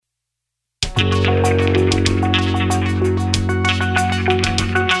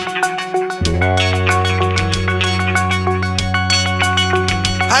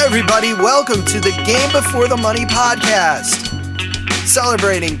welcome to the Game Before the Money podcast,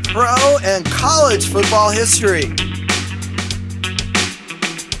 celebrating pro and college football history.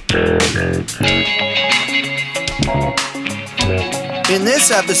 In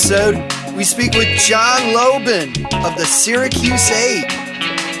this episode, we speak with John Lobon of the Syracuse 8.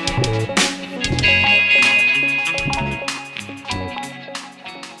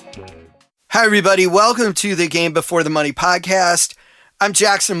 Hi, everybody. Welcome to the Game Before the Money podcast. I'm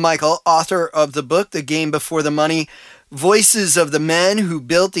Jackson Michael, author of the book, The Game Before the Money, Voices of the Men Who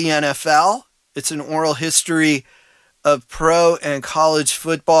Built the NFL. It's an oral history of pro and college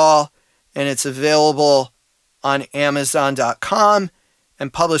football, and it's available on Amazon.com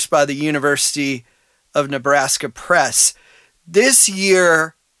and published by the University of Nebraska Press. This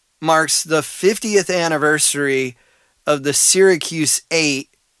year marks the 50th anniversary of the Syracuse 8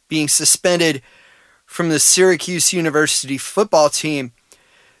 being suspended from the Syracuse University football team.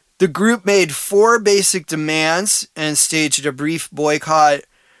 The group made 4 basic demands and staged a brief boycott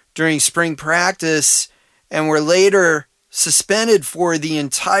during spring practice and were later suspended for the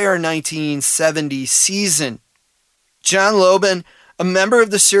entire 1970 season. John Lobon, a member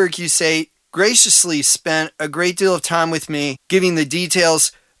of the Syracuse 8, graciously spent a great deal of time with me giving the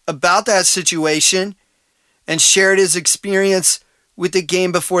details about that situation and shared his experience with the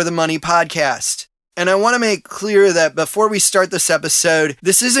Game Before the Money podcast. And I want to make clear that before we start this episode,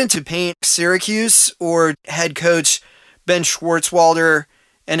 this isn't to paint Syracuse or head coach Ben Schwartzwalder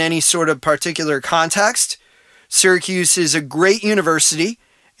in any sort of particular context. Syracuse is a great university,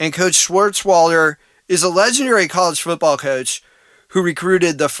 and Coach Schwartzwalder is a legendary college football coach who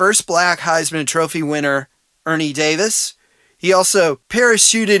recruited the first Black Heisman Trophy winner, Ernie Davis. He also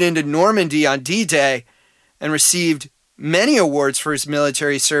parachuted into Normandy on D-Day and received many awards for his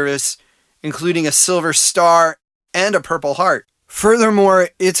military service, including a Silver Star and a Purple Heart. Furthermore,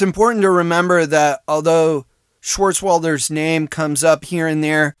 it's important to remember that although Schwartzwalder's name comes up here and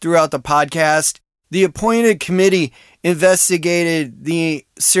there throughout the podcast, the appointed committee investigated the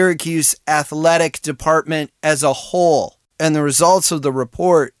Syracuse athletic department as a whole, and the results of the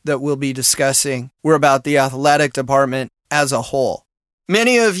report that we'll be discussing were about the athletic department as a whole.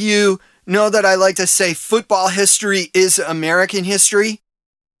 Many of you know that I like to say football history is American history.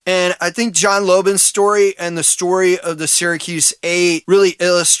 And I think John Lobon's story and the story of the Syracuse 8 really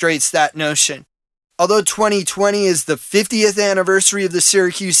illustrates that notion. Although 2020 is the 50th anniversary of the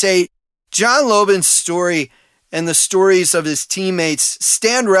Syracuse 8, John Lobon's story and the stories of his teammates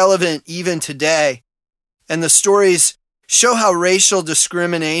stand relevant even today. And the stories show how racial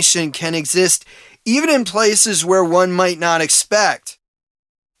discrimination can exist even in places where one might not expect.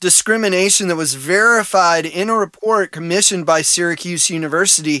 Discrimination that was verified in a report commissioned by Syracuse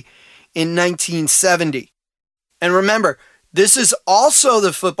University in 1970. And remember, this is also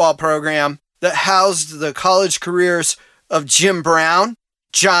the football program that housed the college careers of Jim Brown,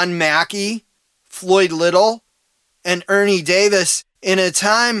 John Mackey, Floyd Little, and Ernie Davis in a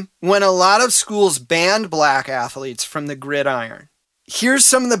time when a lot of schools banned black athletes from the gridiron. Here's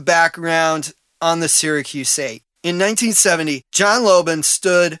some of the background on the Syracuse 8. In 1970, John Lobon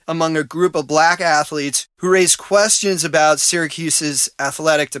stood among a group of black athletes who raised questions about Syracuse's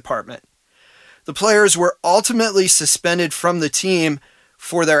athletic department. The players were ultimately suspended from the team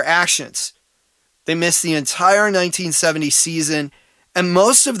for their actions. They missed the entire 1970 season, and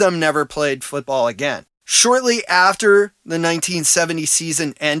most of them never played football again. Shortly after the 1970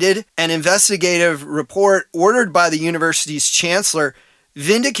 season ended, an investigative report ordered by the university's chancellor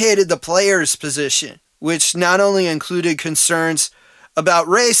vindicated the players' position, which not only included concerns about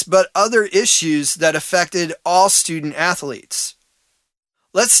race, but other issues that affected all student athletes.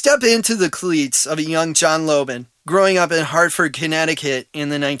 Let's step into the cleats of a young John Lobon growing up in Hartford, Connecticut in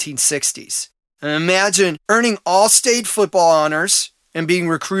the 1960s. And imagine earning all-state football honors and being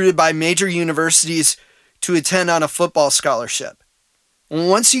recruited by major universities to attend on a football scholarship.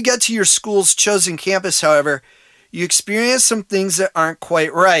 Once you get to your school's chosen campus, however, you experience some things that aren't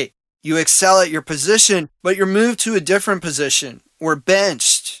quite right. You excel at your position, but you're moved to a different position or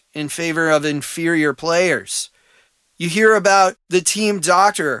benched in favor of inferior players. You hear about the team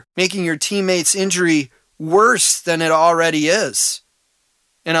doctor making your teammate's injury worse than it already is.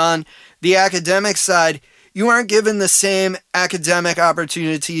 And on the academic side, you aren't given the same academic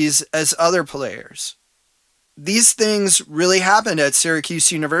opportunities as other players. These things really happened at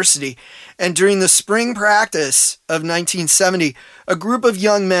Syracuse University, and during the spring practice of 1970, a group of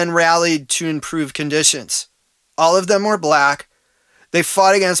young men rallied to improve conditions. All of them were black. They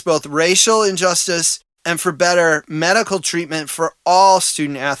fought against both racial injustice and for better medical treatment for all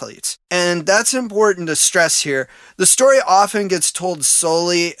student athletes. And that's important to stress here. The story often gets told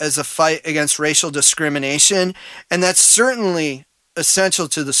solely as a fight against racial discrimination, and that's certainly essential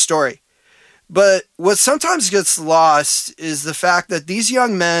to the story. But what sometimes gets lost is the fact that these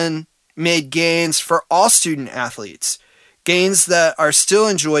young men made gains for all student athletes, gains that are still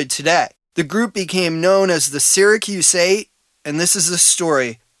enjoyed today. The group became known as the Syracuse 8, and this is the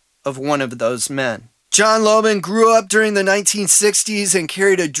story of one of those men. John Lobon grew up during the 1960s and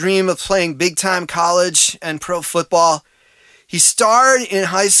carried a dream of playing big-time college and pro football. He starred in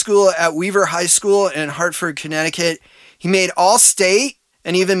high school at Weaver High School in Hartford, Connecticut. He made All-State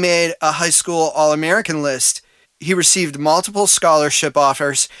and even made a high school All-American list. He received multiple scholarship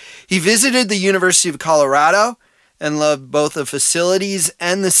offers. He visited the University of Colorado and loved both the facilities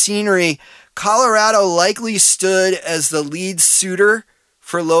and the scenery. Colorado likely stood as the lead suitor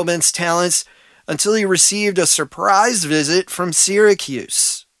for Lobon's talents until he received a surprise visit from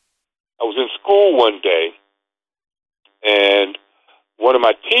Syracuse. I was in school one day, and one of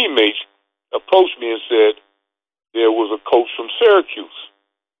my teammates approached me and said there was a coach from Syracuse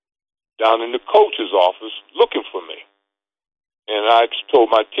down in the coach's office looking for me. And I told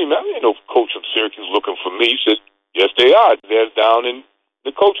my team, I ain't no coach from Syracuse looking for me. He said, yes, they are. They're down in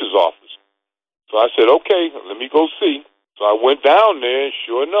the coach's office. So I said, okay, let me go see. So I went down there, and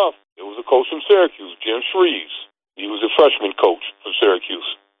sure enough, there was a coach from Syracuse, Jim Shreves. He was a freshman coach for Syracuse.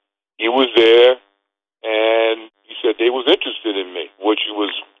 He was there, and he said they was interested in me, which was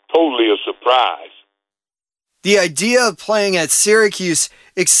totally a surprise. The idea of playing at Syracuse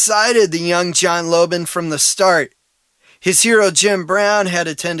excited the young John Lobon from the start. His hero Jim Brown had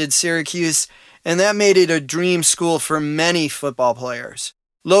attended Syracuse, and that made it a dream school for many football players.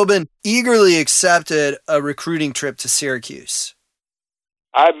 Lobon eagerly accepted a recruiting trip to Syracuse.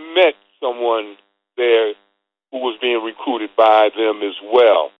 I met someone there who was being recruited by them as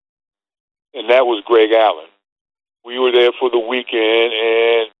well, and that was Greg Allen. We were there for the weekend,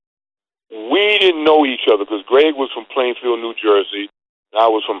 and we didn't know each other because Greg was from Plainfield, New Jersey, and I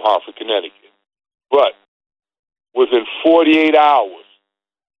was from Hartford, Connecticut. But within 48 hours,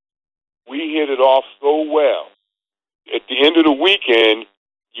 we hit it off so well. At the end of the weekend,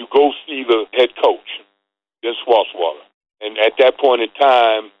 you go see the head coach, Ben Swartzwater. And at that point in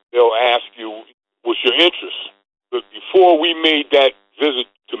time, they'll ask you, what's your interest? But before we made that visit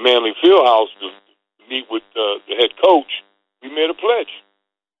to Manley Fieldhouse to meet with the head coach, we made a pledge.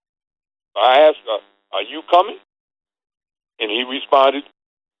 I asked, are you coming? And he responded,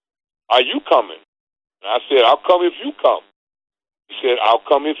 are you coming? And I said, I'll come if you come. He said, I'll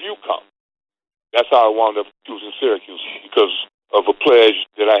come if you come. That's how I wound up choosing Syracuse, because of a pledge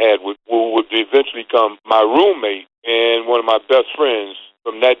that I had with who would eventually become my roommate and one of my best friends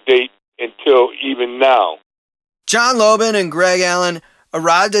from that date until even now. John Lobon and Greg Allen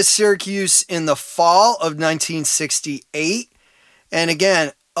arrived at Syracuse in the fall of 1968. And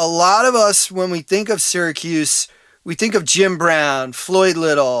again, a lot of us, when we think of Syracuse, we think of Jim Brown, Floyd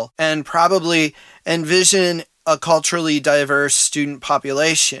Little, and probably envision a culturally diverse student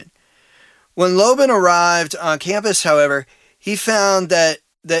population. When Lobon arrived on campus, however, he found that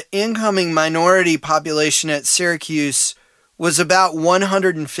the incoming minority population at Syracuse was about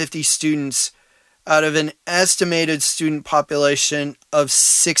 150 students out of an estimated student population of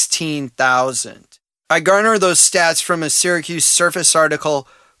 16,000. I garnered those stats from a Syracuse Surface article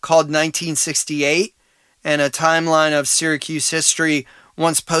called 1968 and a timeline of Syracuse history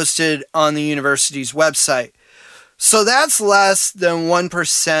once posted on the university's website. So that's less than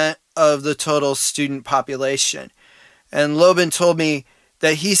 1% of the total student population. And Lobon told me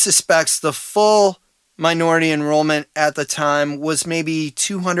that he suspects the full minority enrollment at the time was maybe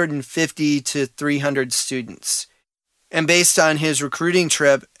 250 to 300 students. And based on his recruiting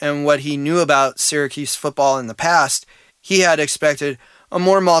trip and what he knew about Syracuse football in the past, he had expected a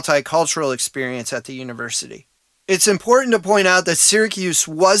more multicultural experience at the university. It's important to point out that Syracuse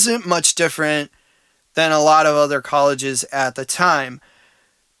wasn't much different than a lot of other colleges at the time.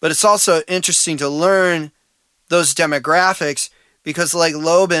 But it's also interesting to learn those demographics because, like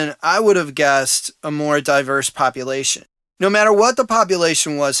Lobon, I would have guessed a more diverse population. No matter what the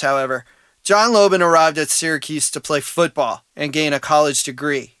population was, however, John Lobon arrived at Syracuse to play football and gain a college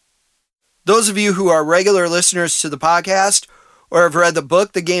degree. Those of you who are regular listeners to the podcast or have read the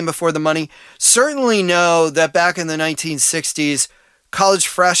book, The Game Before the Money, certainly know that back in the 1960s, college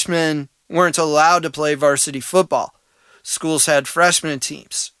freshmen weren't allowed to play varsity football. Schools had freshman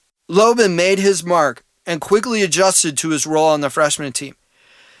teams. Lobon made his mark and quickly adjusted to his role on the freshman team.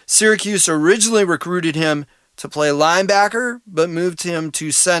 Syracuse originally recruited him to play linebacker, but moved him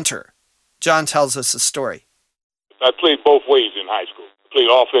to center. John tells us the story. I played both ways in high school. I played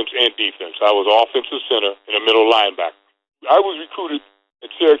offense and defense. I was offensive center and a middle linebacker. I was recruited at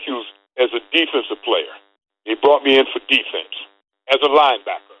Syracuse as a defensive player. They brought me in for defense as a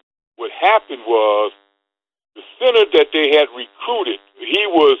linebacker. What happened was the center that they had recruited, he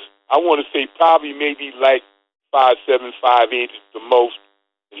was, I want to say, probably maybe like 5'7", 5'8" the most.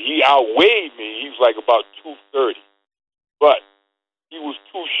 And he outweighed me. He was like about 230. But he was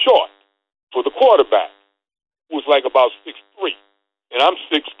too short for the quarterback, who was like about 6'3", and I'm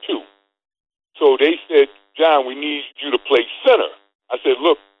 6'2". So they said, John, we need you to play center. I said,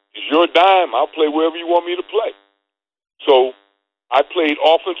 look, it's your dime. I'll play wherever you want me to play. So I played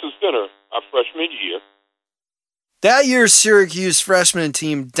offensive center my freshman year. That year's Syracuse freshman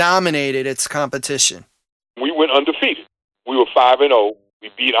team dominated its competition. We went undefeated. We were 5-0.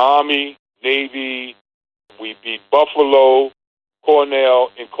 We beat Army, Navy. We beat Buffalo,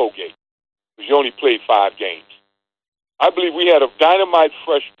 Cornell, and Colgate. We only played 5 games. I believe we had a dynamite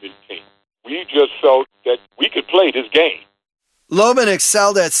freshman team. We just felt that we could play this game. Lobon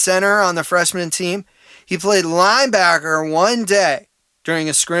excelled at center on the freshman team. He played linebacker one day during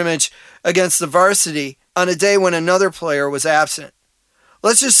a scrimmage against the varsity on a day when another player was absent.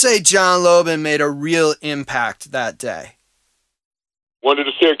 Let's just say John Lobon made a real impact that day. One of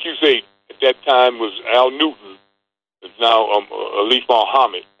the Syracuse 8 at that time was Al Newton. It's now Alif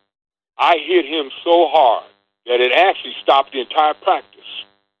Muhammad. I hit him so hard that it actually stopped the entire practice.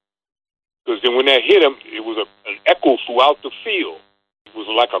 Because then when that hit him, it was an echo throughout the field. It was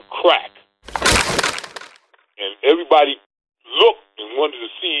like a crack. And everybody looked and wanted to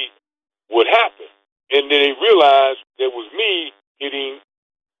see what happened. And then they realized that was me hitting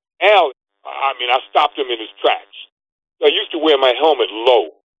Al. I stopped him in his tracks. I used to wear my helmet low.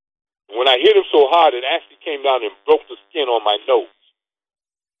 When I hit him so hard, it actually came down and broke the skin on my nose.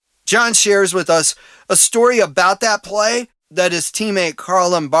 John shares with us a story about that play that his teammate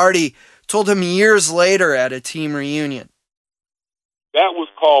Carl Lombardi told him years later at a team reunion. That was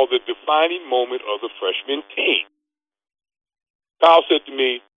called the defining moment of the freshman team. Carl said to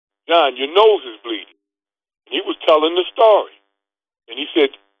me, John, your nose is bleeding. And he was telling the story. And he said,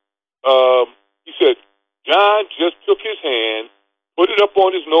 John just took his hand, put it up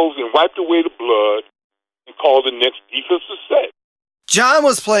on his nose and wiped away the blood and called the next defensive set. John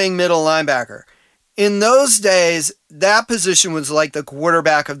was playing middle linebacker. In those days, that position was like the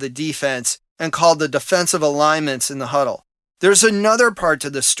quarterback of the defense and called the defensive alignments in the huddle. There's another part to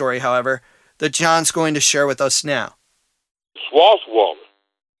this story, however, that John's going to share with us now. Swartzwalder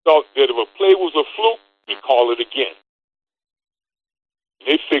thought that if a play was a fluke, he'd call it again.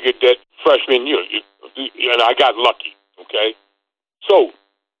 They figured that freshman year, and I got lucky, okay? So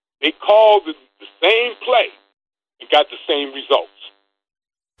they called the same play and got the same results.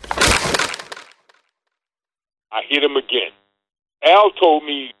 I hit him again. Al told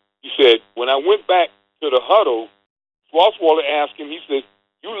me, he said, when I went back to the huddle, Swartzwalder asked him, he said,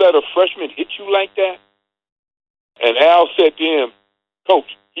 you let a freshman hit you like that? And Al said to him, Coach,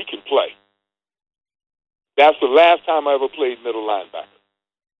 he can play. That's the last time I ever played middle linebacker.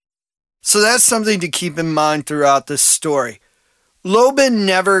 So that's something to keep in mind throughout this story. Lobon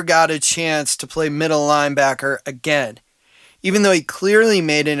never got a chance to play middle linebacker again, even though he clearly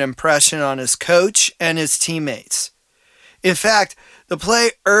made an impression on his coach and his teammates. In fact, the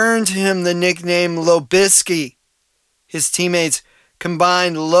play earned him the nickname Lobisky. His teammates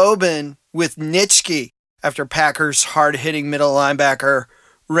combined Lobon with Nitschke after Packers hard-hitting middle linebacker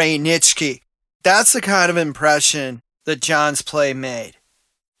Ray Nitschke. That's the kind of impression that John's play made.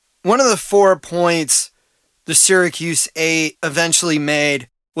 One of the 4 points the Syracuse 8 eventually made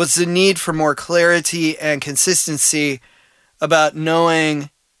was the need for more clarity and consistency about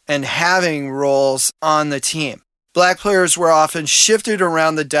knowing and having roles on the team. Black players were often shifted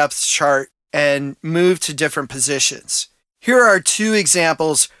around the depth chart and moved to different positions. Here are 2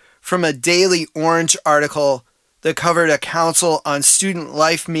 examples from a Daily Orange article that covered a Council on Student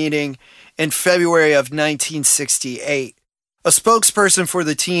Life meeting in February of 1968. A spokesperson for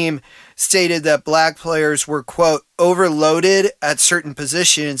the team stated that black players were, quote, overloaded at certain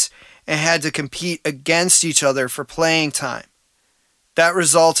positions and had to compete against each other for playing time. That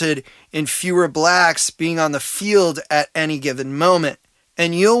resulted in fewer blacks being on the field at any given moment.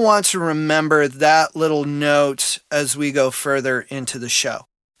 And you'll want to remember that little note as we go further into the show.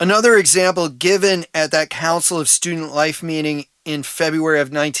 Another example given at that Council of Student Life meeting in February of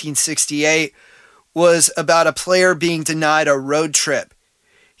 1968 was about a player being denied a road trip.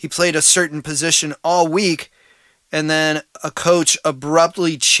 He played a certain position all week, and then a coach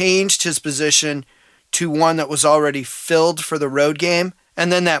abruptly changed his position to one that was already filled for the road game,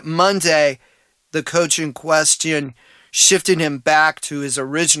 And then that Monday, the coach in question shifted him back to his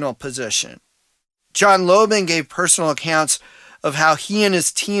original position. John Lobon gave personal accounts of how he and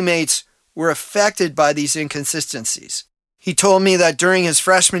his teammates were affected by these inconsistencies. He told me that during his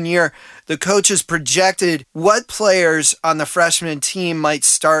freshman year, the coaches projected what players on the freshman team might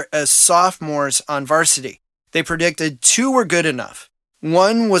start as sophomores on varsity. They predicted 2 were good enough.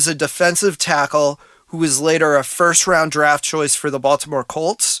 One was a defensive tackle who was later a first-round draft choice for the Baltimore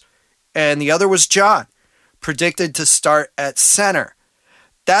Colts, and the other was John, predicted to start at center.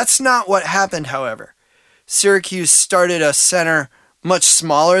 That's not what happened, however. Syracuse started a center much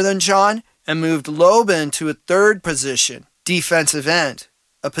smaller than John and moved Lobon to a third position, defensive end,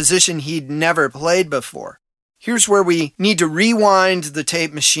 a position he'd never played before. Here's where we need to rewind the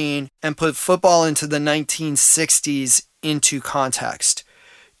tape machine and put football into the 1960s into context.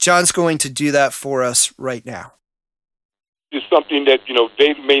 John's going to do that for us right now. It's something that,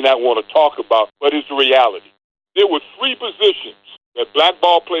 they may not want to talk about, but it's the reality. There were 3 positions that black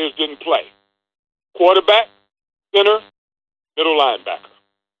ball players didn't play: quarterback, center, middle linebacker.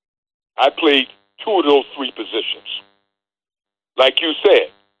 I played 2 of those 3 positions. Like you said,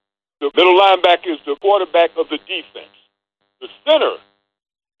 the middle linebacker is the quarterback of the defense. The center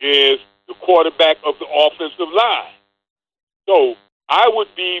is the quarterback of the offensive line. So I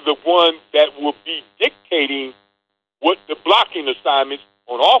would be the one that would be dictating what the blocking assignments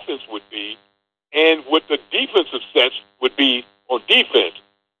on offense would be and what the defensive sets would be on defense.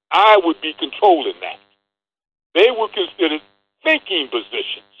 I would be controlling that. They were considered thinking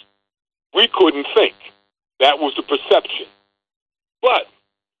positions. We couldn't think. That was the perception. But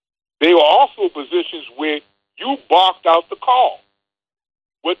they were also positions where you barked out the call.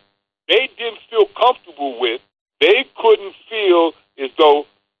 What they didn't feel comfortable with, they couldn't feel as though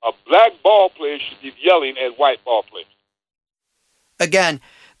a black ball player should be yelling at white ball players. Again,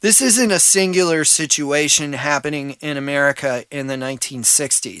 this isn't a singular situation happening in America in the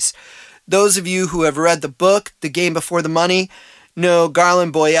 1960s. Those of you who have read the book, The Game Before the Money, know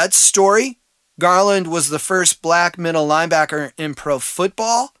Garland Boyette's story. Garland was the first black middle linebacker in pro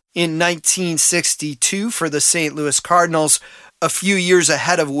football in 1962 for the St. Louis Cardinals, a few years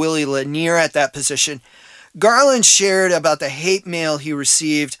ahead of Willie Lanier at that position. Garland shared about the hate mail he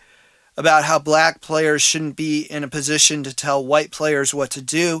received about how black players shouldn't be in a position to tell white players what to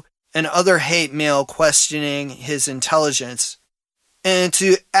do, and other hate mail questioning his intelligence. And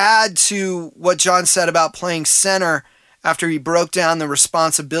to add to what John said about playing center after he broke down the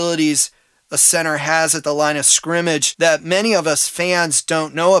responsibilities a center has at the line of scrimmage that many of us fans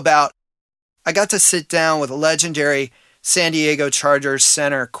don't know about, I got to sit down with legendary San Diego Chargers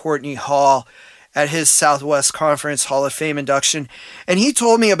center Courtney Hall at his Southwest Conference Hall of Fame induction, and he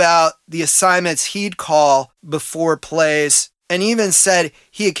told me about the assignments he'd call before plays, and even said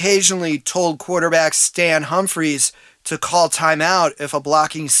he occasionally told quarterback Stan Humphries to call timeout if a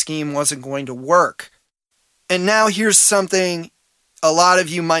blocking scheme wasn't going to work. And now here's something a lot of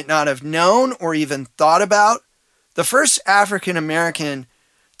you might not have known or even thought about. The first African American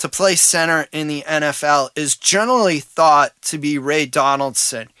to play center in the NFL is generally thought to be Ray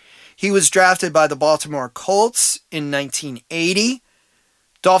Donaldson. He was drafted by the Baltimore Colts in 1980.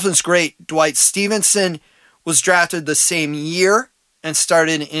 Dolphins great Dwight Stevenson was drafted the same year and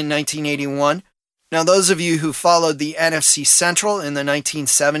started in 1981. Now, those of you who followed the NFC Central in the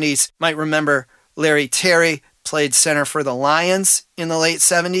 1970s might remember Larry Terry played center for the Lions in the late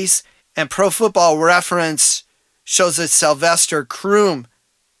 70s, and Pro Football Reference shows that Sylvester Croom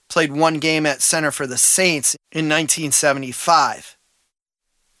played 1 game at center for the Saints in 1975.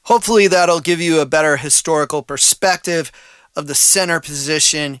 Hopefully that'll give you a better historical perspective of the center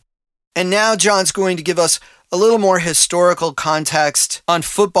position. And now John's going to give us a little more historical context on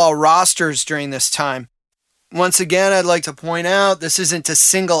football rosters during this time. Once again, I'd like to point out this isn't to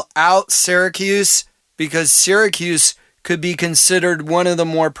single out Syracuse, because Syracuse could be considered one of the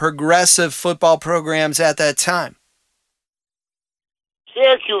more progressive football programs at that time.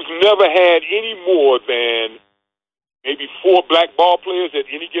 Syracuse never had any more than maybe 4 black ball players at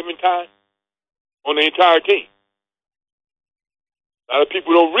any given time on the entire team. A lot of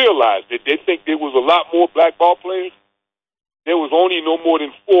people don't realize that. They think there was a lot more black ball players. There was only no more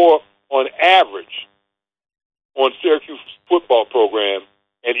than 4 on average on Syracuse football program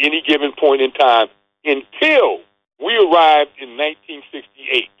at any given point in time until we arrived in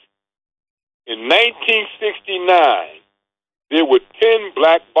 1968. In 1969, there were 10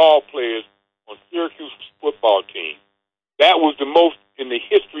 black ball players on Syracuse football team. That was the most in the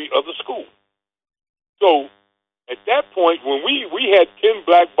history of the school. So at that point, when we had 10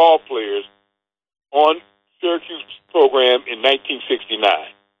 black ball players on Syracuse program in 1969.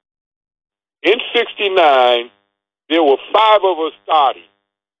 In 69, there were 5 of us starting.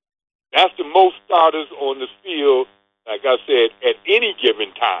 That's the most starters on the field, like I said, at any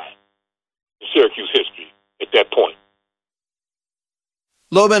given time in Syracuse history at that point.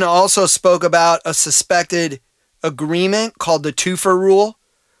 Lobon also spoke about a suspected agreement called the twofer rule.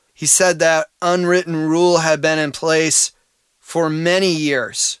 He said that unwritten rule had been in place for many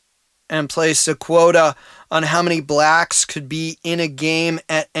years and placed a quota on how many blacks could be in a game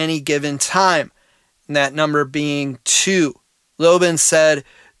at any given time, and that number being 2. Lobon said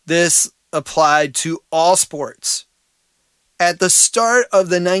this applied to all sports. At the start of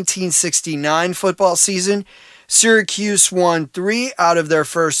the 1969 football season, Syracuse won 3 out of their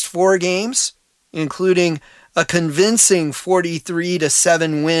first 4 games, including a convincing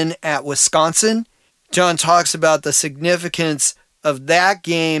 43-7 win at Wisconsin. John talks about the significance of that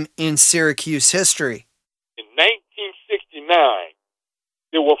game in Syracuse history. In 1969,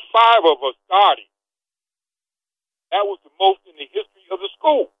 there were 5 of us starting. That was the most in the history of the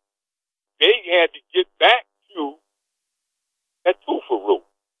school. They had to get back to that twofer rule.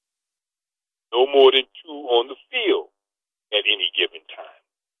 No more than 2 on the field at any given time.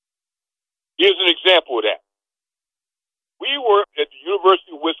 Here's an example of that. We were at the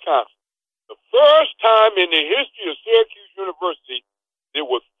University of Wisconsin. The first time in the history of Syracuse University, there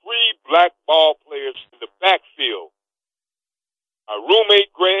were 3 black ball players in the backfield. Our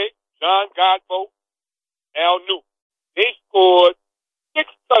roommate Greg, John Godbout, Al Newton. They scored 6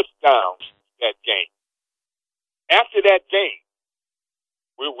 touchdowns that game. After that game,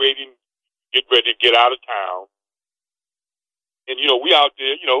 we're waiting, get ready to get out of town. And, we out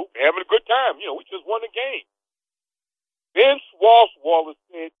there, having a good time. We just won the game. Vince Walshwaller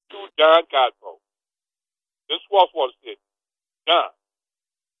said to John Godbout, Vince Walshwaller said, John,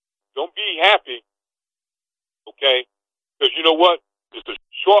 don't be happy, okay? Because you know what? It's a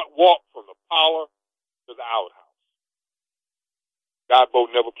short walk from the parlor to the outhouse.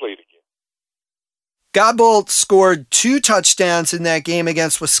 Godbout never played again. Godbout scored 2 touchdowns in that game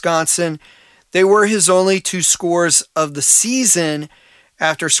against Wisconsin. They were his only 2 scores of the season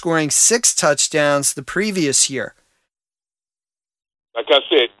after scoring 6 touchdowns the previous year. Like I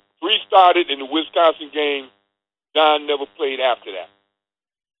said, 3 started in the Wisconsin game. John never played after that.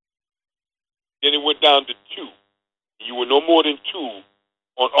 Then it went down to 2. You were no more than 2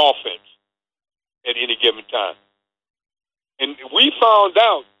 on offense at any given time. And we found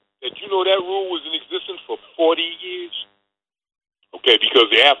out that, that rule was in existence for 40 years. Okay, because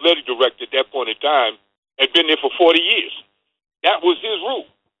the athletic director at that point in time had been there for 40 years. That was his rule.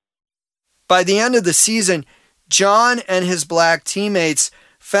 By the end of the season, John and his black teammates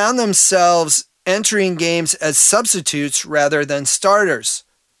found themselves entering games as substitutes rather than starters.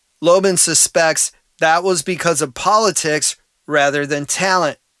 Lobon suspects that was because of politics rather than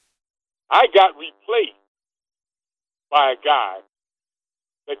talent. I got replaced by a guy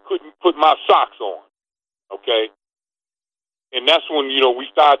that couldn't put my socks on, okay? And that's when, we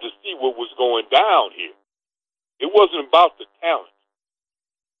started to see what was going down here. It wasn't about the talent.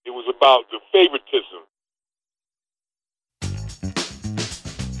 It was about the favoritism.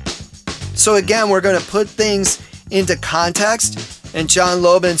 So again, we're going to put things into context, and John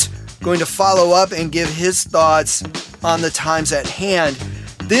Lobon's going to follow up and give his thoughts on the times at hand.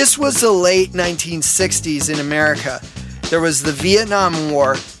 This was the late 1960s in America. There was the Vietnam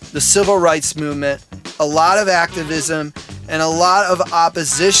War, the Civil Rights Movement, a lot of activism, and a lot of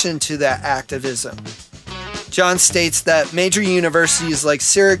opposition to that activism. John states that major universities like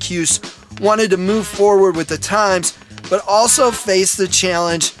Syracuse wanted to move forward with the times, but also faced the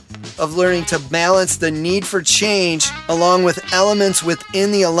challenge of learning to balance the need for change along with elements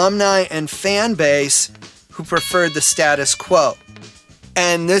within the alumni and fan base who preferred the status quo.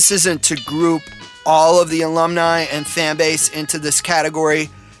 And this isn't to group all of the alumni and fan base into this category,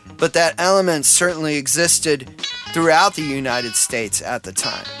 but that element certainly existed throughout the United States at the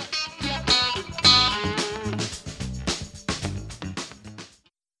time.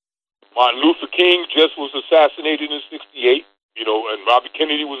 Martin Luther King just was assassinated in 1968, and Robert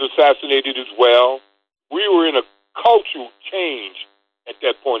Kennedy was assassinated as well. We were in a cultural change at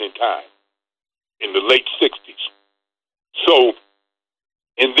that point in time, in the late 60s. So,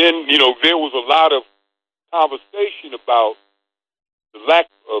 and then, there was a lot of conversation about the lack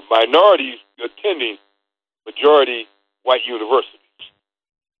of minorities attending majority white universities,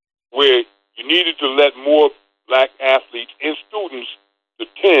 where you needed to let more black athletes and students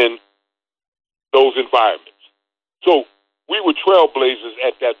attend those environments. So we were trailblazers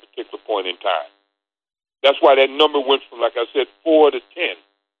at that particular point in time. That's why that number went from, like I said, 4 to 10.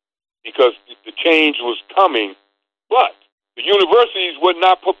 because the change was coming. But the universities were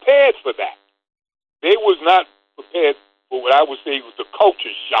not prepared for that. They was not prepared for what I would say was the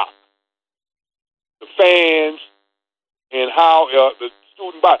culture shock. The fans and how the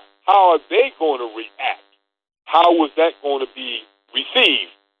student body, how are they going to react? How was that going to be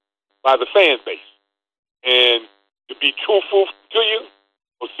received by the fan base? And to be truthful to you,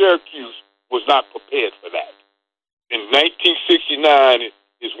 well, Syracuse was not prepared for that. In 1969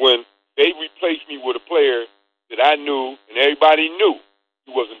 is when they replaced me with a player that I knew and everybody knew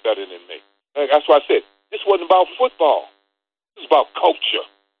he wasn't better than me. That's why I said, this wasn't about football. This was about culture,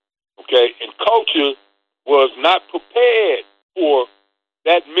 okay? And culture was not prepared for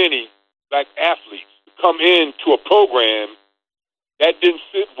that many black athletes to come into a program that didn't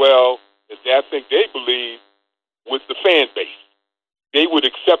sit well, as I think they believe, with the fan base. They would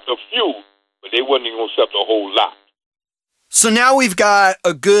accept a few, but they wasn't going to accept a whole lot. So now we've got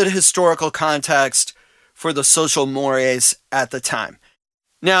a good historical context for the social mores at the time.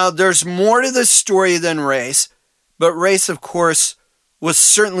 Now, there's more to this story than race, but race, of course, was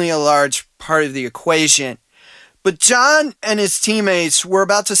certainly a large part of the equation. But John and his teammates were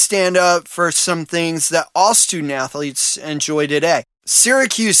about to stand up for some things that all student athletes enjoy today.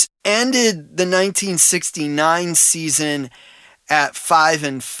 Syracuse ended the 1969 season at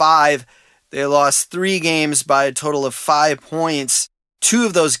 5-5. They lost 3 games by a total of 5 points. 2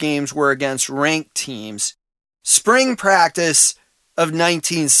 of those games were against ranked teams. Spring practice of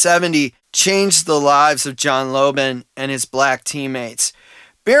 1970 changed the lives of John Lobon and his black teammates.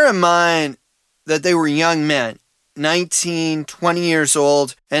 Bear in mind that they were young men, 19, 20 years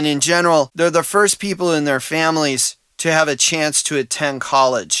old, and in general, they're the first people in their families to have a chance to attend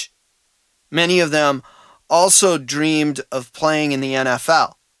college. Many of them also dreamed of playing in the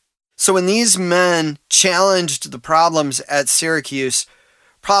NFL. So when these men challenged the problems at Syracuse,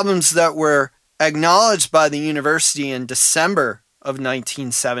 problems that were acknowledged by the university in December of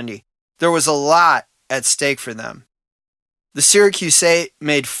 1970, there was a lot at stake for them. The Syracuse 8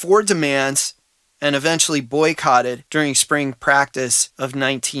 made 4 demands and eventually boycotted during spring practice of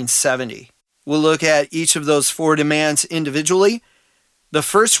 1970. We'll look at each of those 4 demands individually. The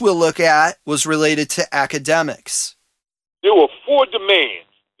first we'll look at was related to academics. There were 4 demands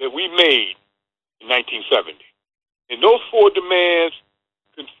that we made in 1970. And those 4 demands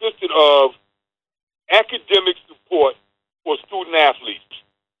consisted of academic support for student athletes,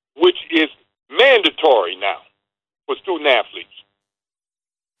 which is mandatory now for student athletes.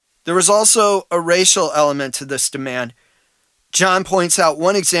 There was also a racial element to this demand. John points out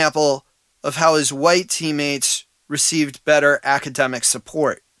one example of how his white teammates received better academic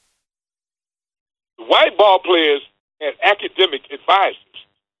support. The white ball players had academic advisors.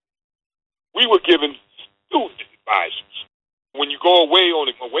 We were given student advisors. When you go away on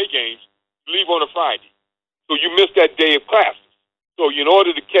the away games, you leave on a Friday. So you miss that day of classes. So in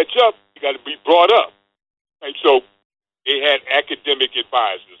order to catch up, you got to be brought up. And so they had academic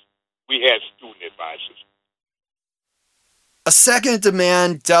advisors. We had student advisors. A second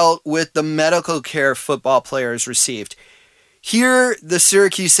demand dealt with the medical care football players received. Here, the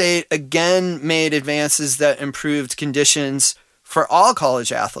Syracuse 8 again made advances that improved conditions for all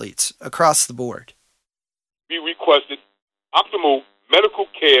college athletes across the board. We requested optimal medical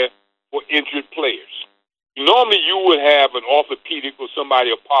care for injured players. Normally, you would have an orthopedic or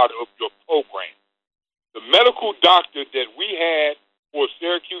somebody a part of your program. The medical doctor that we had for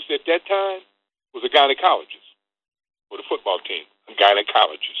Syracuse at that time was a gynecologist for the football team, a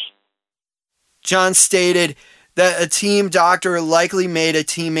gynecologist. John stated that a team doctor likely made a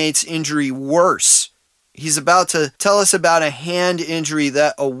teammate's injury worse. He's about to tell us about a hand injury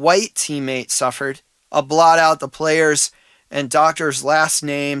that a white teammate suffered. I'll blot out the players' and doctors' last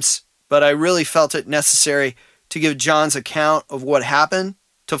names, but I really felt it necessary to give John's account of what happened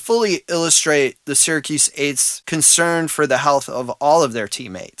to fully illustrate the Syracuse 8's concern for the health of all of their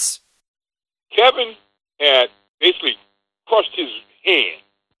teammates. Kevin had basically crushed his hand.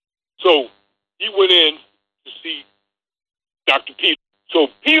 So he went in to see Dr. Peter. So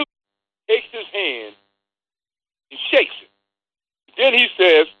Peter takes his hand and shakes it. Then he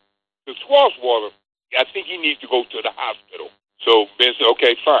says to Swartzwater, I think he needs to go to the hospital. So Ben said,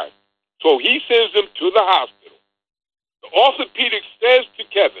 okay, fine. So he sends him to the hospital. The orthopedic says to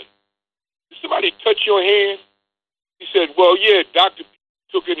Kevin, did somebody touch your hand? He said, well, yeah, Dr.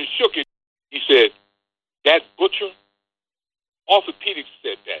 took it and shook it. He said, that butcher? Orthopedics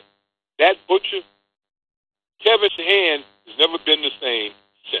said that. That butcher? Kevin's hand has never been the same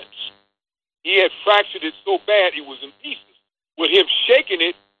since. He had fractured it so bad it was in pieces. With him shaking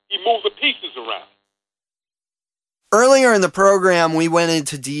it, he moved the pieces around. Earlier in the program, we went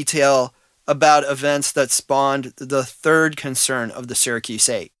into detail about events that spawned the third concern of the Syracuse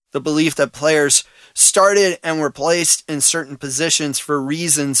 8, the belief that players started and were placed in certain positions for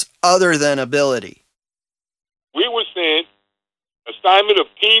reasons other than ability. We were saying assignment of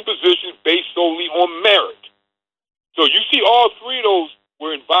team positions based solely on merit. So you see all three of those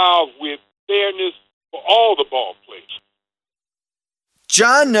were involved with fairness for all the ball players.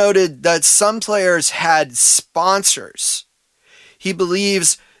 John noted that some players had sponsors. He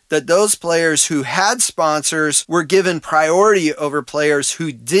believes that those players who had sponsors were given priority over players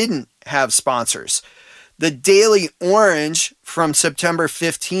who didn't have sponsors. The Daily Orange from September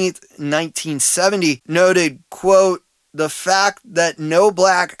 15th, 1970 noted, quote, "The fact that no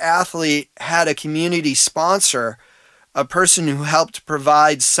black athlete had a community sponsor, a person who helped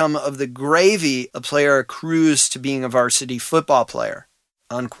provide some of the gravy a player accrues to being a varsity football player,"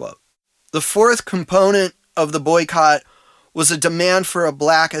 unquote. The fourth component of the boycott was a demand for a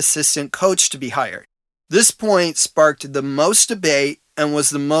black assistant coach to be hired. This point sparked the most debate and was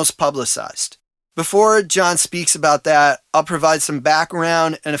the most publicized. Before John speaks about that, I'll provide some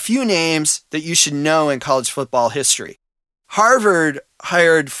background and a few names that you should know in college football history. Harvard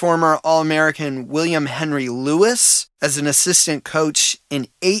hired former All-American William Henry Lewis as an assistant coach in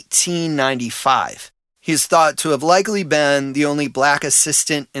 1895. He's thought to have likely been the only black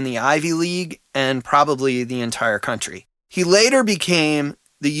assistant in the Ivy League and probably the entire country. He later became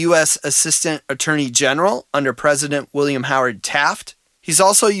the U.S. Assistant Attorney General under President William Howard Taft. He's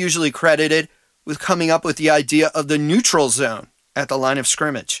also usually credited with coming up with the idea of the neutral zone at the line of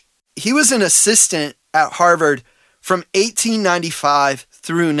scrimmage. He was an assistant at Harvard from 1895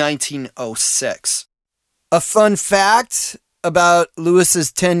 through 1906. A fun fact about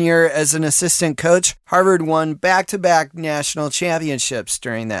Lewis's tenure as an assistant coach, Harvard won back-to-back national championships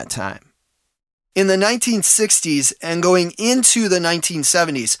during that time. In the 1960s and going into the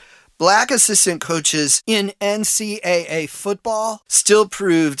 1970s, black assistant coaches in NCAA football still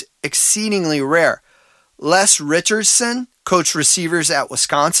proved exceedingly rare. Les Richardson coached receivers at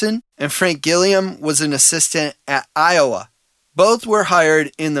Wisconsin, and Frank Gilliam was an assistant at Iowa. Both were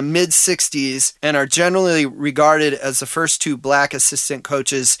hired in the mid-60s and are generally regarded as the first two black assistant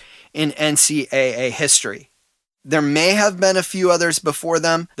coaches in NCAA history. There may have been a few others before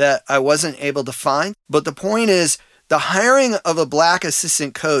them that I wasn't able to find, but the point is, the hiring of a black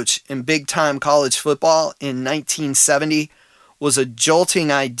assistant coach in big-time college football in 1970 was a jolting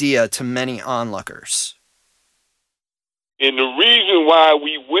idea to many onlookers. And the reason why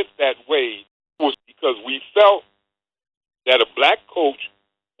we went that way was because we felt that a black coach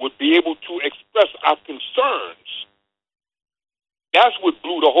would be able to express our concerns. That's what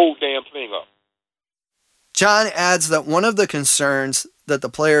blew the whole damn thing up. John adds that one of the concerns that the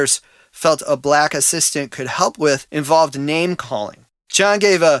players felt a black assistant could help with involved name calling. John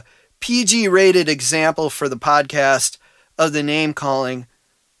gave a PG-rated example for the podcast of the name calling,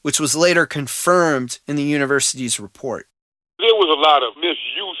 which was later confirmed in the university's report. There was a lot of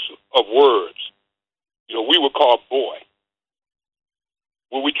misuse of words. We were called boy.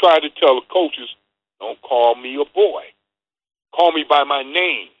 When we tried to tell the coaches, don't call me a boy. Call me by my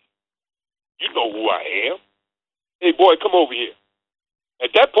name. You know who I am. Hey, boy, come over here. At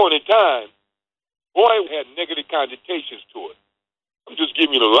that point in time, boy had negative connotations to it. I'm just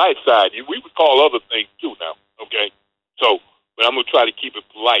giving you the light side. We would call other things too now, okay? But I'm going to try to keep it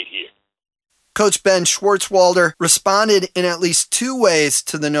polite here. Coach Ben Schwartzwalder responded in at least two ways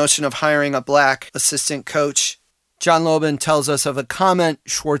to the notion of hiring a black assistant coach. John Lobon tells us of a comment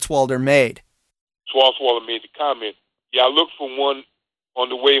Schwartzwalder made. Schwartzwalder made the comment, I looked for one on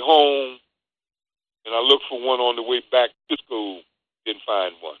the way home, and I looked for one on the way back to school, didn't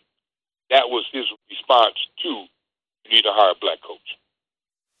find one. That was his response to, you need to hire a black coach.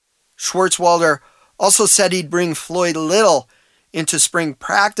 Schwartzwalder also said he'd bring Floyd Little into spring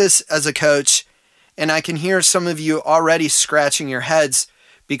practice as a coach, and I can hear some of you already scratching your heads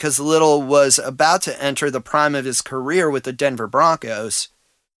because Little was about to enter the prime of his career with the Denver Broncos.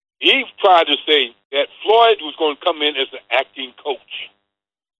 He tried to say that Floyd was going to come in as an acting coach.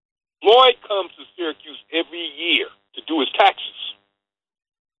 Floyd comes to Syracuse every year to do his taxes.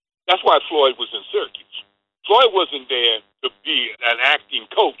 That's why Floyd was in Syracuse. Floyd wasn't there to be an acting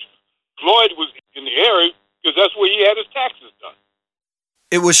coach. Floyd was in the area because that's where he had his taxes done.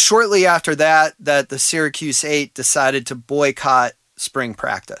 It was shortly after that the Syracuse 8 decided to boycott spring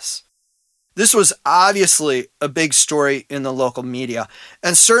practice. This was obviously a big story in the local media,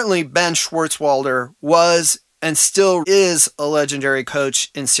 and certainly Ben Schwartzwalder was and still is a legendary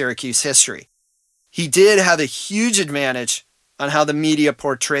coach in Syracuse history. He did have a huge advantage on how the media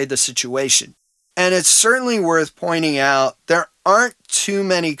portrayed the situation. And it's certainly worth pointing out there aren't too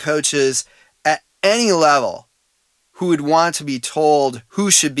many coaches at any level who would want to be told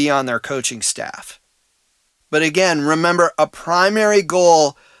who should be on their coaching staff. But again, remember, a primary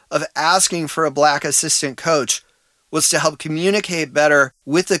goal of asking for a black assistant coach was to help communicate better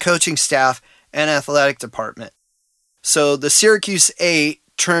with the coaching staff and athletic department. So the Syracuse 8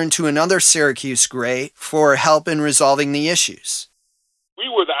 turned to another Syracuse great for help in resolving the issues. We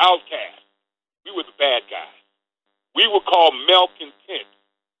were the outcasts. We were the bad guys. We were called malcontents,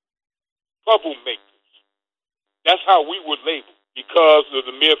 troublemakers. That's how we were labeled because of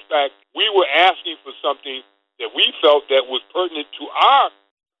the mere fact we were asking for something that we felt that was pertinent to our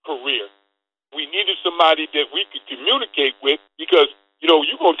career. We needed somebody that we could communicate with because, you're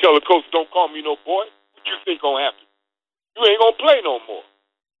going to tell a coach, don't call me no boy. What you think going to happen? You ain't going to play no more.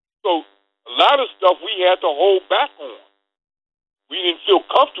 So a lot of stuff we had to hold back on. We didn't feel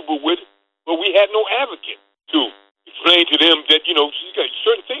comfortable with it, but we had no advocate to explain to them that,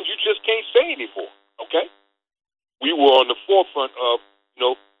 certain things you just can't say anymore, okay? We were on the forefront of,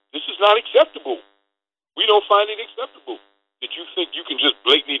 this is not acceptable. We don't find it acceptable that you think you can just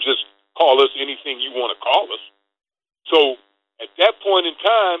blatantly just call us anything you want to call us. So at that point in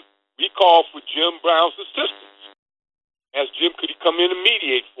time, we called for Jim Brown's assistance. Asked Jim, could he come in and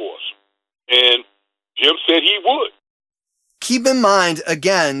mediate for us? And Jim said he would. Keep in mind,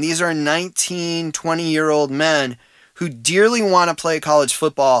 again, these are 19, 20-year-old men who dearly want to play college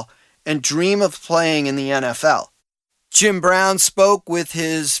football and dream of playing in the NFL. Jim Brown spoke with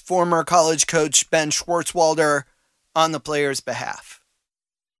his former college coach, Ben Schwartzwalder, on the players' behalf.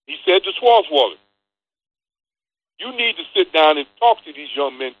 He said to Schwartzwalder, you need to sit down and talk to these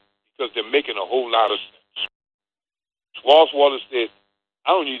young men because they're making a whole lot of sense. Schwartzwalder said,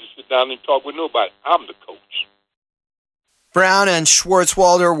 I don't need to sit down and talk with nobody. I'm the coach. Brown and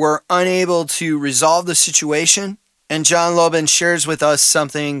Schwartzwalder were unable to resolve the situation, and John Lobon shares with us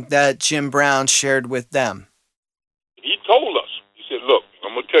something that Jim Brown shared with them. He told us, he said, look,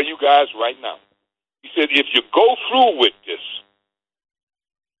 I'm going to tell you guys right now. He said, if you go through with this,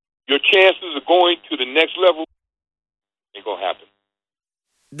 your chances of going to the next level ain't going to happen.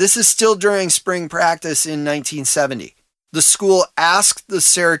 This is still during spring practice in 1970. The school asked the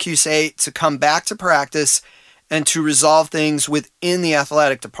Syracuse 8 to come back to practice and to resolve things within the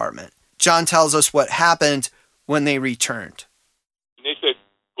athletic department. John tells us what happened when they returned. And they said,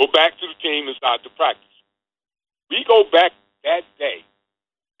 go back to the team and start the practice. We go back that day,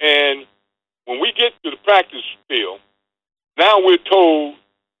 and when we get to the practice field, now we're told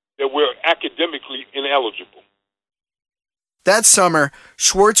that we're academically ineligible. That summer,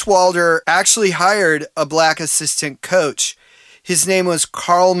 Schwartzwalder actually hired a black assistant coach. His name was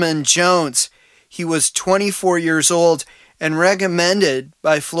Carlman Jones. He was 24 years old and recommended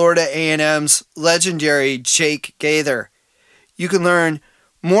by Florida A&M's legendary Jake Gaither. You can learn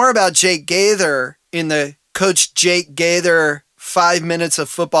more about Jake Gaither in the Coach Jake Gaither 5 Minutes of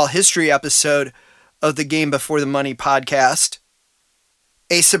Football History episode of the Game Before the Money podcast.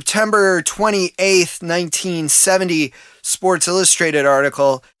 A September 28th, 1970 Sports Illustrated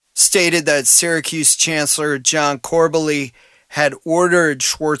article stated that Syracuse Chancellor John Corbally had ordered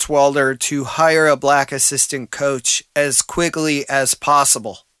Schwartzwalder to hire a black assistant coach as quickly as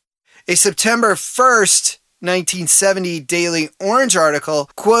possible. A September 1st, 1970 Daily Orange article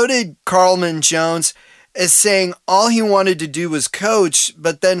quoted Carlman Jones as saying all he wanted to do was coach,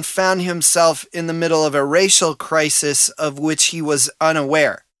 but then found himself in the middle of a racial crisis of which he was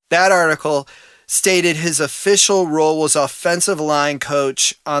unaware. That article stated his official role was offensive line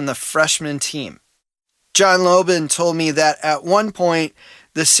coach on the freshman team. John Lobon told me that at one point,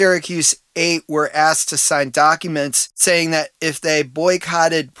 the Syracuse 8 were asked to sign documents saying that if they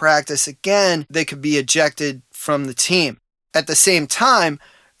boycotted practice again, they could be ejected from the team. At the same time,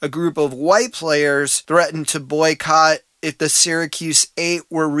 a group of white players threatened to boycott if the Syracuse 8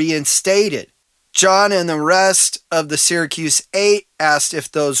 were reinstated. John and the rest of the Syracuse 8 asked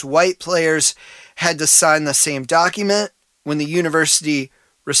if those white players had to sign the same document. When the university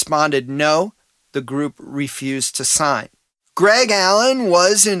responded no, the group refused to sign. Greg Allen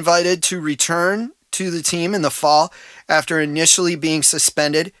was invited to return to the team in the fall after initially being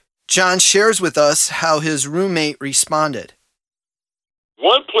suspended. John shares with us how his roommate responded.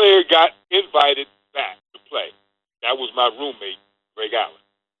 One player got invited back to play. That was my roommate, Greg Allen.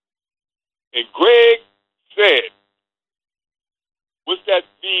 And Greg said, what's that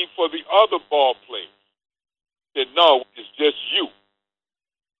mean for the other ball players? He said, no, it's just you.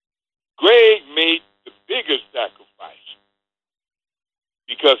 Greg made the biggest sacrifice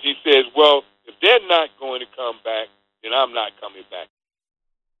because he says, well, if they're not going to come back, then I'm not coming back.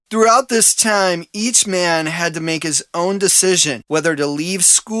 Throughout this time, each man had to make his own decision whether to leave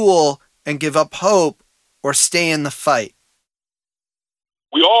school and give up hope or stay in the fight.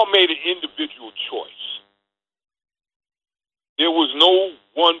 We all made an individual choice. There was no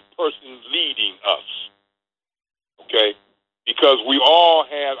one person leading us, okay? Because we all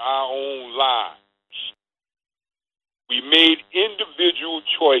had our own lives. We made individual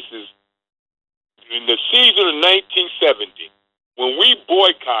choices. In the season of 1970, when we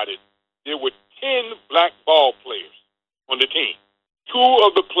boycotted, there were 10 black ball players on the team. 2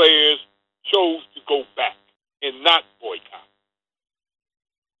 of the players chose to go back and not boycott.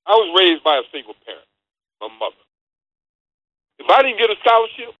 I was raised by a single parent, my mother. If I didn't get a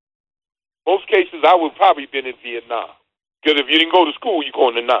scholarship, most cases I would probably been in Vietnam. Because if you didn't go to school, you're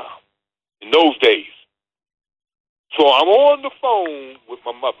going to Nam in those days. So I'm on the phone with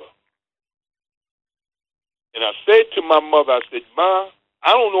my mother. And I said to my mother, I said, Ma,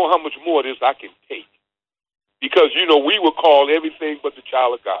 I don't know how much more of this I can take. Because, we were called everything but the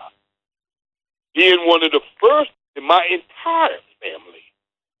child of God. Being one of the first in my entire family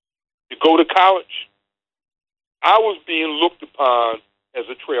to go to college, I was being looked upon as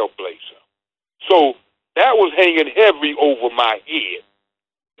a trailblazer. So that was hanging heavy over my head.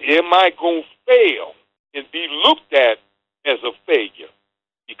 Am I going to fail and be looked at as a failure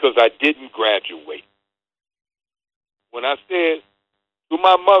because I didn't graduate? When I said to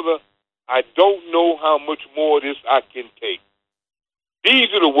my mother, I don't know how much more of this I can take, these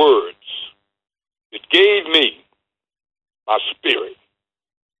are the words that gave me my spirit.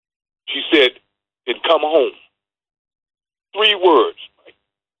 She said, then come home. 3 words, Mike.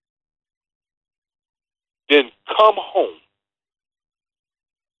 Then come home.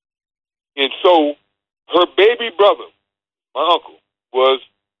 And so her baby brother, my uncle, was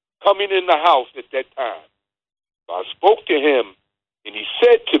coming in the house at that time. So I spoke to him, and he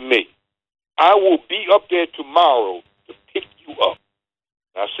said to me, I will be up there tomorrow to pick you up.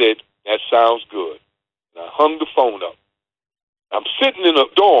 And I said, that sounds good. And I hung the phone up. I'm sitting in a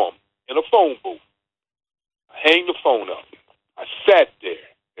dorm in a phone booth. I hang the phone up. I sat there,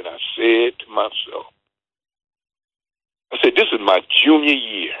 and I said to myself, I said, this is my junior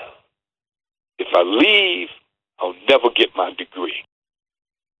year. If I leave, I'll never get my degree.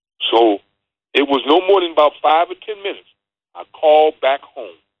 So it was no more than about 5 or 10 minutes. I called back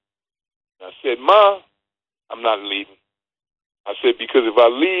home. And I said, Ma, I'm not leaving. I said, because if I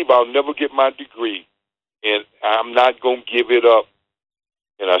leave, I'll never get my degree, and I'm not going to give it up.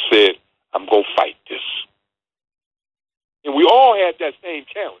 And I said, I'm going to fight this. And we all had that same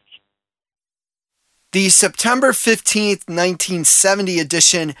challenge. The September 15th, 1970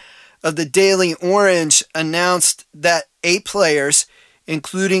 edition of the Daily Orange announced that 8 players,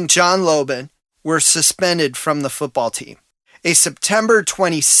 including John Lobon, were suspended from the football team. A September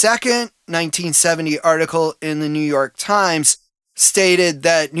 22nd, 1970 article in the New York Times stated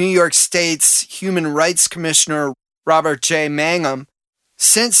that New York State's Human Rights Commissioner Robert J. Mangum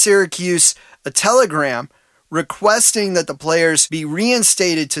sent Syracuse a telegram requesting that the players be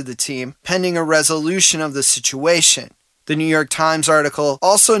reinstated to the team pending a resolution of the situation. The New York Times article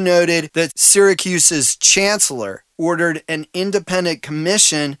also noted that Syracuse's chancellor ordered an independent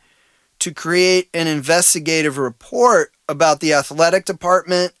commission to create an investigative report about the athletic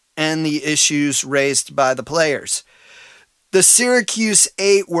department and the issues raised by the players. The Syracuse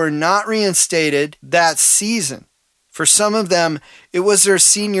 8 were not reinstated that season. For some of them, it was their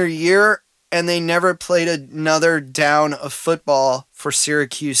senior year, and they never played another down of football for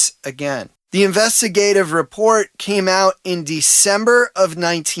Syracuse again. The investigative report came out in December of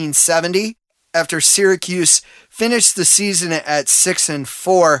 1970 after Syracuse finished the season at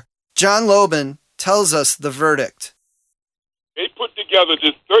 6-4. John Lobon tells us the verdict. They put together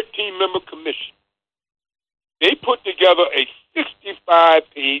this 13-member commission. They put together a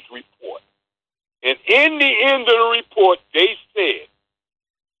 65-page report. And in the end of the report, they said,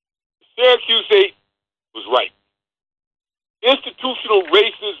 Syracuse 8 was right. Institutional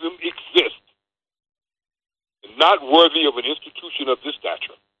racism exists and not worthy of an institution of this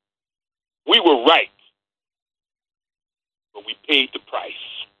stature. We were right, but we paid the price.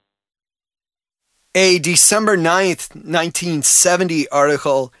 A December 9th, 1970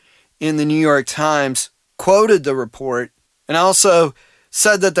 article in the New York Times quoted the report and also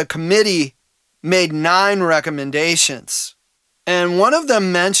said that the committee made 9 recommendations. And one of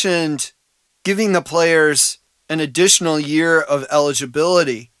them mentioned giving the players an additional year of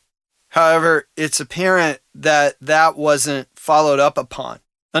eligibility. However, it's apparent that that wasn't followed up upon.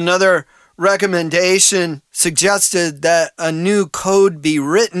 Another recommendation suggested that a new code be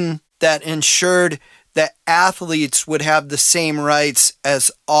written that ensured that athletes would have the same rights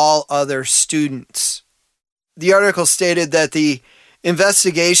as all other students. The article stated that the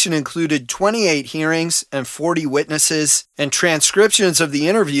investigation included 28 hearings and 40 witnesses, and transcriptions of the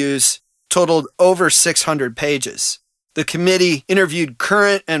interviews totaled over 600 pages. The committee interviewed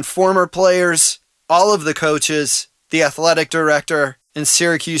current and former players, all of the coaches, the athletic director, and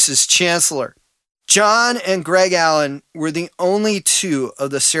Syracuse's chancellor. John and Greg Allen were the only two of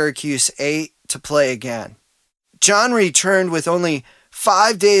the Syracuse 8 to play again. John returned with only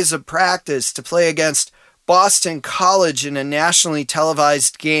 5 days of practice to play against Boston College in a nationally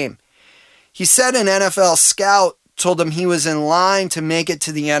televised game. He said an NFL scout told him he was in line to make it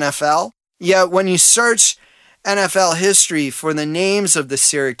to the NFL. Yet when you search NFL history for the names of the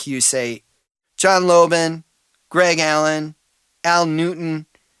Syracuse 8, John Lobon, Greg Allen, Al Newton,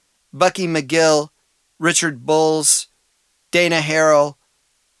 Bucky McGill, Richard Bulls, Dana Harrell,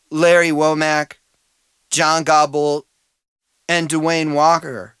 Larry Womack, John Gobbolt, and Dwayne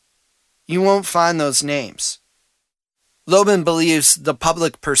Walker, you won't find those names. Lobon believes the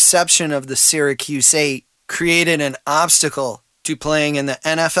public perception of the Syracuse 8 created an obstacle to playing in the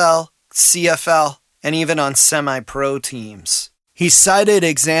NFL, CFL, and even on semi-pro teams. He cited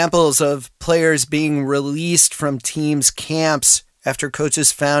examples of players being released from teams' camps after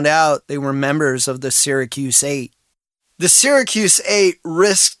coaches found out they were members of the Syracuse 8. The Syracuse 8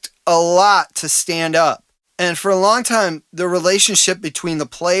 risked a lot to stand up, and for a long time, the relationship between the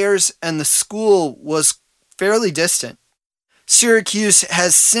players and the school was fairly distant. Syracuse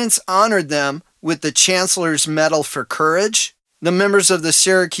has since honored them with the Chancellor's Medal for Courage. The members of the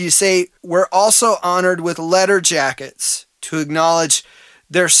Syracuse 8 were also honored with letter jackets to acknowledge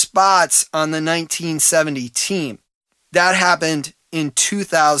their spots on the 1970 team. That happened in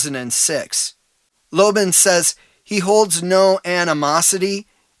 2006. Lobon says he holds no animosity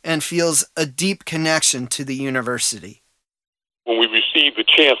and feels a deep connection to the university. When we received the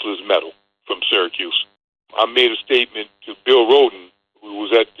Chancellor's Medal from Syracuse, I made a statement to Bill Rhoden, who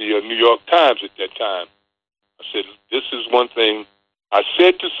was at the New York Times at that time. I said, this is one thing. I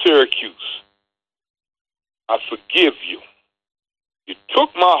said to Syracuse, I forgive you. You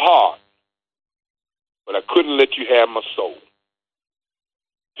took my heart, but I couldn't let you have my soul.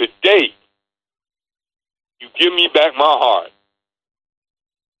 Today, you give me back my heart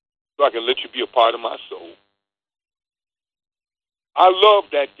so I can let you be a part of my soul. I love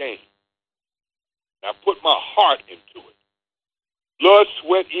that game. I put my heart into it. Blood,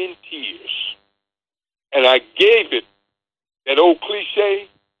 sweat, and tears. And I gave it, that old cliche,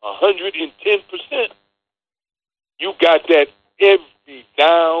 110%. You got that every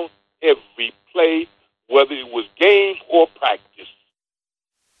down, every play, whether it was game or practice.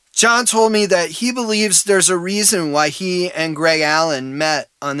 John told me that he believes there's a reason why he and Greg Allen met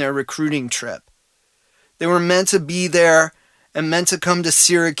on their recruiting trip. They were meant to be there and meant to come to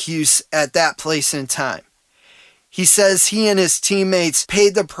Syracuse at that place and time. He says he and his teammates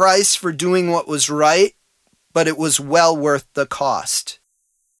paid the price for doing what was right, but it was well worth the cost.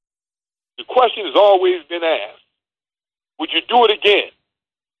 The question has always been asked, would you do it again?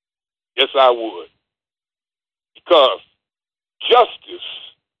 Yes, I would. Because justice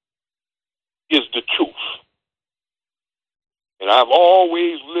is the truth. And I've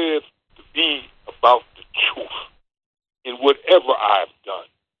always lived to be about the truth in whatever I've done.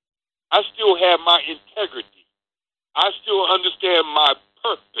 I still have my integrity. I still understand my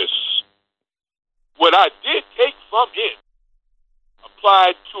purpose. What I did take from it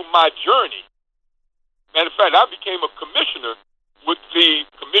applied to my journey. Matter of fact, I became a commissioner with the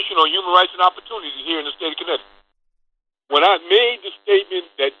Commission on Human Rights and Opportunity here in the state of Connecticut. When I made the statement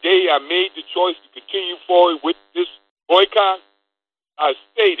that day, I made the choice to continue forward with this boycott, I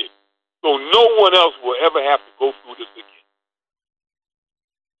stated, so no one else will ever have to go through this again.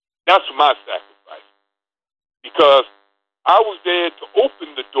 That's my sacrifice. Because I was there to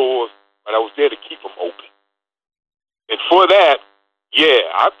open the doors, but I was there to keep them open. And for that, yeah,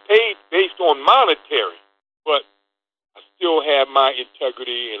 I paid based on monetary, but I still have my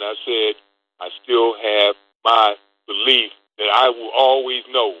integrity, and I said I still have my belief that I will always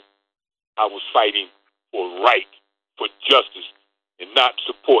know I was fighting for right, for justice, and not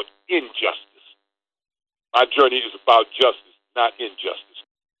support injustice. My journey is about justice, not injustice.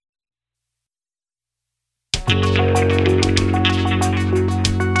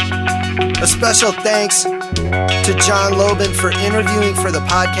 A special thanks to John Lobon for interviewing for the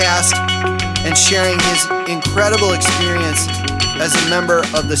podcast and sharing his incredible experience as a member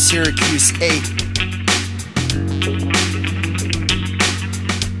of the Syracuse 8.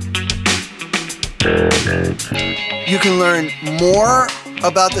 You can learn more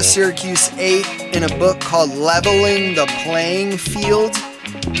about the Syracuse 8 in a book called Leveling the Playing Field,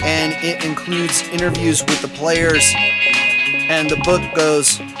 and it includes interviews with the players, and the book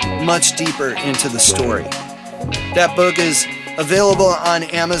goes much deeper into the story. That book is available on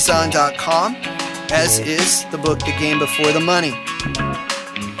Amazon.com, as is the book The Game Before the Money.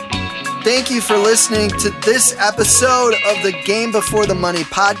 Thank you for listening to this episode of the Game Before the Money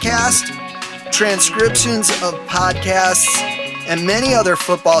podcast. Transcriptions of podcasts and many other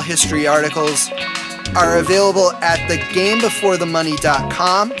football history articles are available at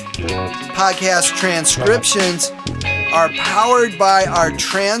thegamebeforethemoney.com. Podcast transcriptions are powered by our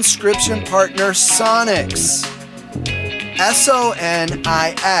transcription partner Sonix.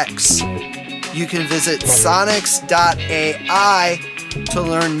 Sonix. You can visit sonix.ai to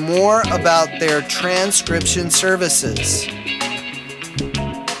learn more about their transcription services.